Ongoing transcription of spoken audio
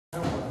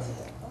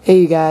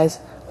Hey you guys,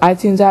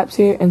 iTunes Apps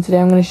here, and today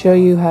I'm going to show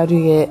you how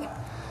to get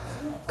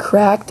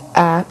cracked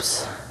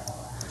apps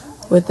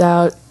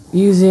without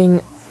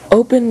using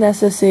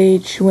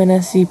OpenSSH,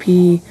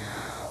 WinSCP,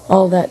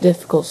 all that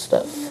difficult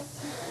stuff.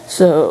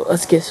 So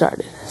let's get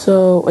started.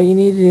 So what you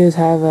need to do is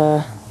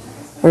go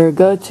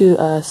to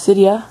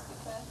Cydia,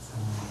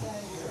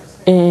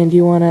 and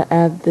you want to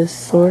add this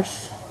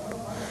source,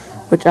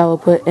 which I will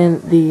put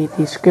in the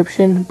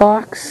description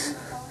box.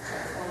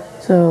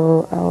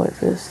 So I'll wait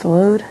for this to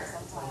load.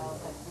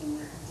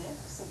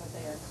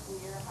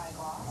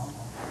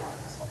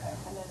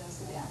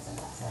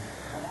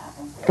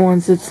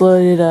 Once it's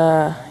loaded,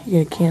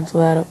 you can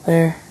cancel that up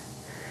there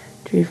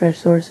to refresh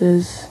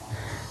sources.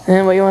 And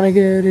then what you want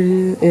to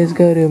do is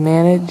go to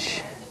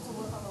manage.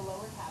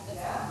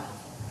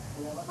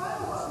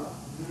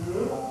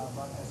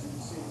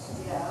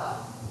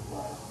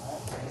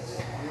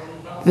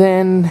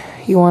 Then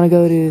you want to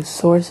go to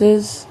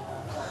sources.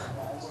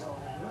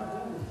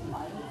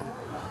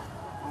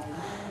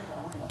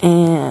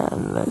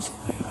 And let's see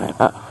if I can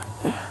find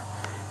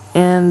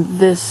and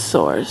this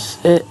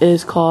source, it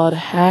is called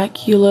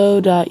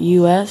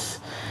hackulo.us,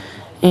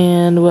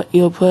 and what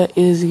you'll put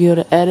is you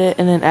go to edit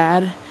and then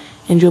add,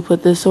 and you'll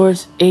put this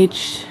source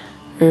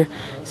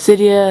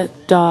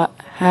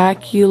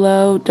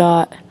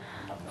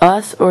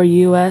cydia.hackulo.us or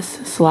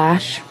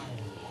us/,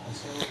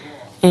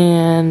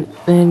 and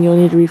then you'll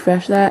need to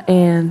refresh that.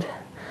 And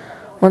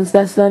once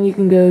that's done, you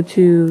can go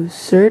to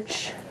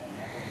search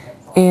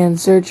and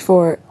search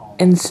for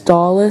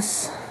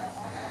Installous,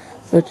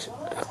 which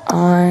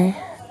INSTALL,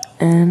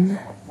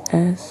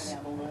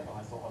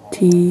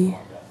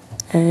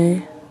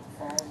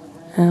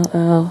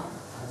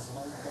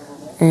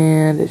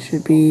 and it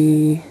should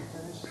be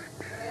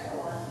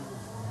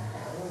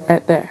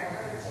right there,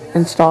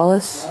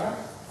 Installous,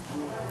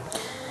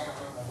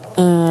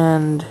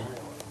 and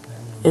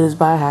it is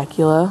by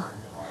Hackulo,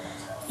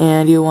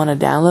 and you want to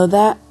download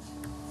that,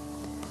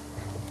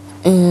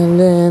 and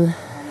then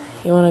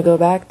you want to go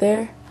back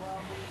there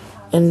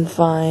and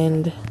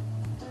find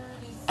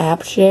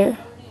AppShare,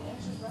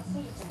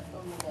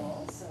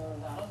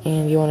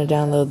 and you want to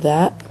download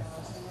that.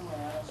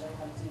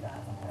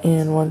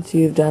 And once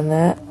you've done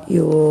that,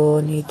 you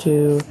will need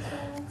to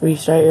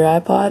restart your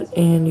iPod,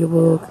 and you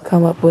will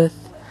come up with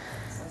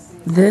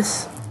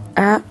this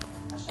app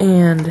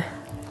and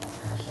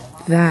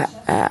that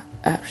app,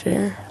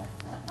 AppShare.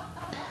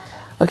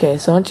 Okay,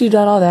 so once you've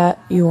done all that,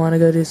 you want to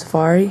go to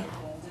Safari.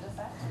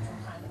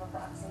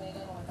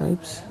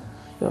 Oops,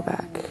 go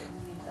back.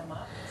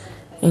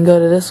 And go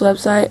to this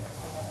website.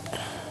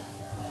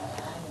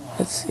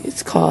 Let's see,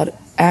 it's called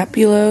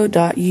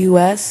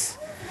appulo.us.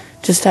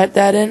 Just type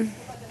that in,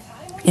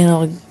 and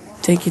it'll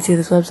take you to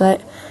this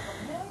website.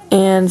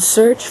 And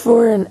search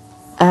for an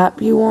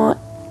app you want,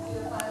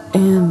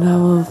 and I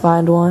will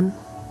find one.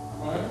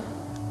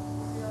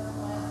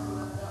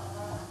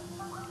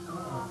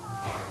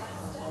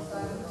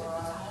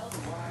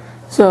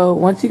 So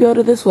once you go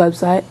to this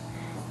website,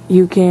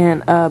 you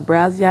can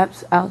browse the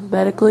apps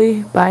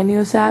alphabetically by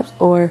newest apps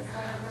or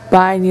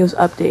by newest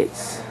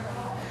updates,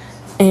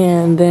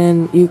 and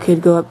then you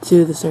could go up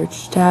to the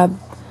search tab,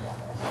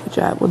 which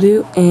I will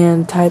do,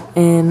 and type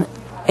in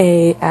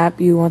a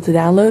app you want to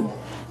download,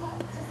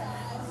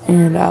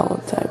 and I will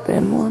type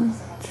in one.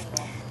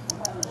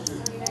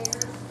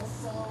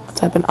 I'll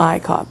type in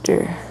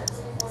iCopter.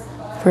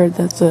 I've heard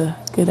that's a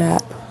good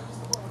app.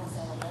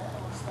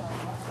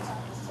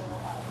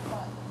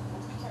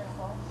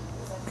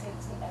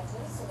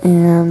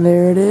 And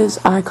there it is,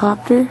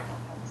 iCopter.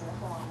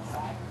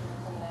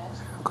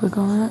 Click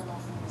on that.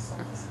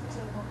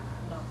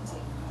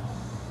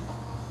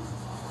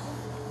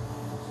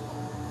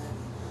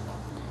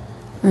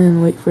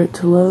 And wait for it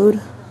to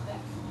load.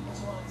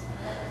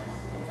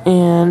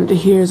 And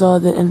here's all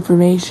the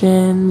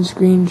information,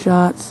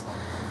 screenshots.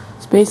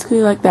 It's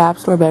basically like the App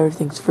Store, but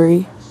everything's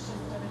free.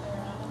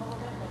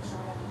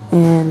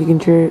 And you can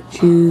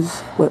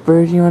choose what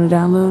version you want to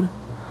download.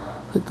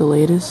 Click the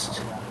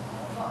latest.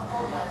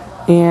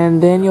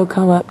 And then you'll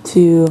come up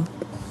to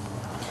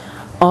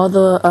all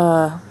the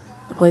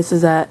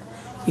places that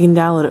you can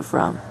download it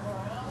from.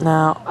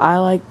 Now,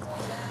 I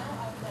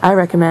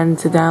recommend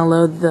to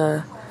download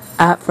the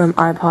app from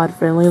iPod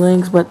friendly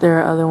links, but there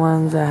are other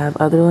ones that have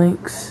other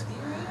links.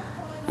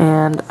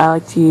 And I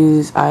like to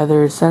use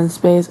either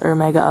SendSpace or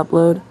Mega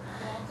Upload.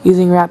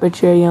 Using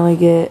RapidShare, you only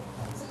get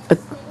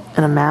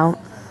an amount.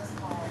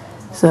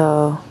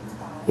 So,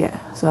 yeah.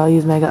 So I'll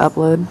use Mega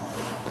Upload,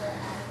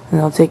 and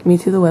it'll take me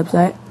to the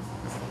website.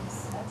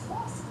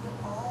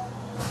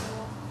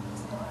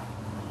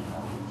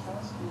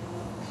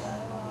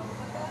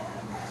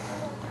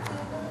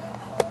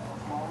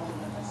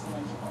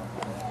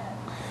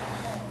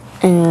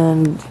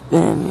 And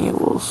then you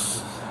will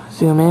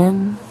zoom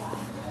in,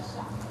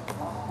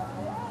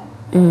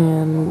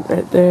 and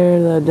right there,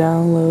 the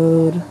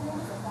download,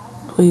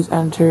 please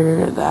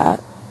enter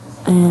that,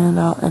 and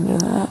I'll enter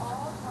that.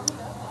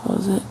 What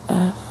was it?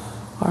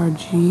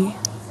 FRG.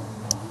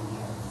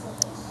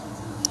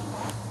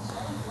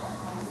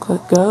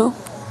 Click go.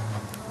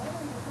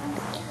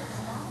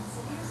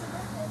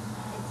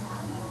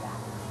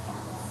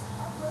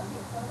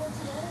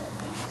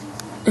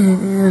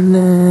 And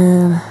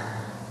then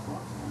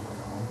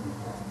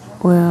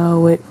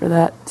we'll wait for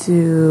that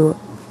to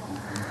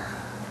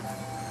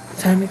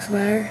time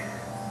expire.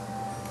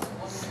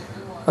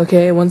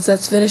 Okay, once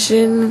that's finished,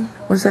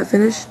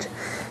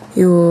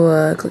 you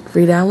will click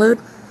free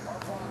download.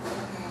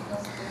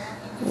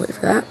 Wait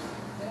for that.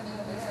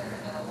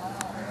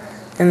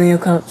 And then you'll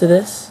come up to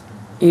this.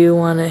 You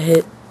want to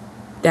hit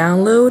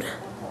download,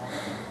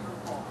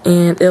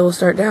 and it will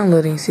start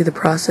downloading. See the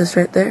process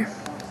right there?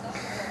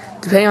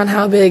 Depending on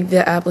how big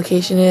the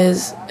application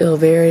is, it will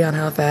vary on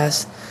how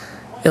fast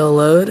it'll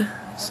load.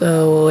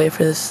 So we'll wait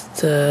for this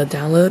to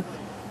download.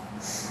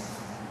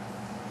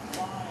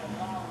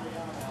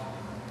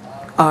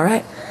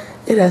 Alright,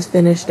 it has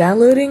finished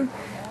downloading,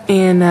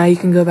 and now you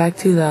can go back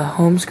to the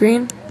home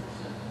screen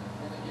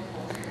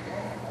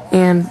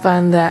and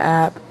find that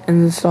app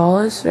and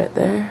install this right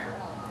there.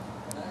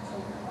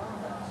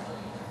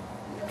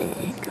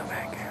 And go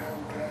back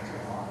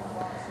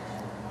out.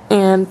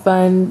 And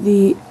find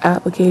the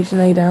application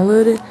that you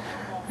downloaded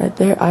right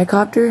there,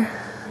 iCopter.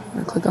 I'm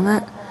gonna click on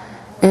that.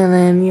 And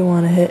then you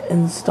want to hit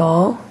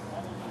install.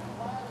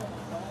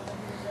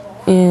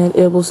 And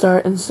it will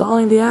start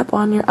installing the app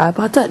on your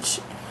iPod Touch.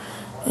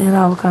 And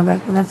I will come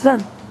back when that's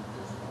done.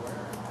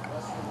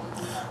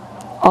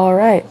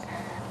 Alright,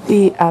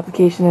 the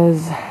application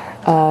is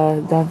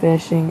done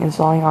finishing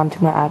installing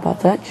onto my iPod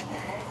Touch.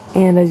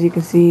 And as you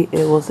can see,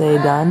 it will say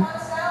done.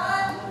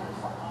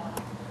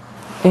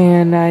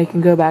 And now you can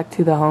go back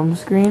to the home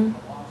screen.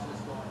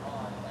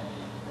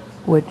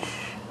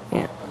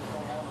 Yeah.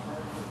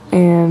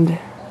 And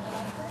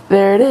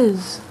there it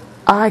is,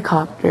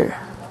 iCopter.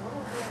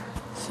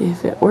 See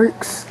if it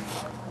works.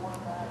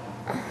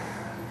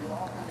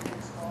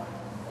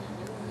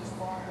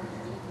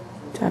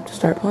 Tap to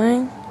start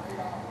playing.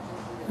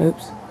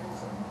 Oops.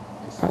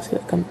 Let's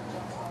get it come.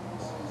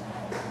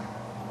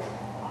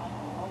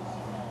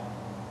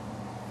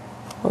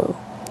 Whoa.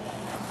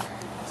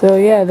 So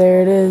yeah,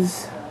 there it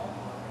is,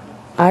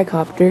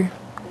 iCopter.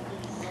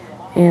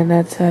 And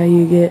that's how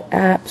you get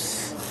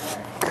apps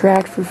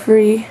cracked for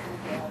free.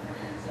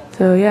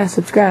 So yeah,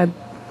 subscribe.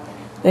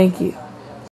 Thank you.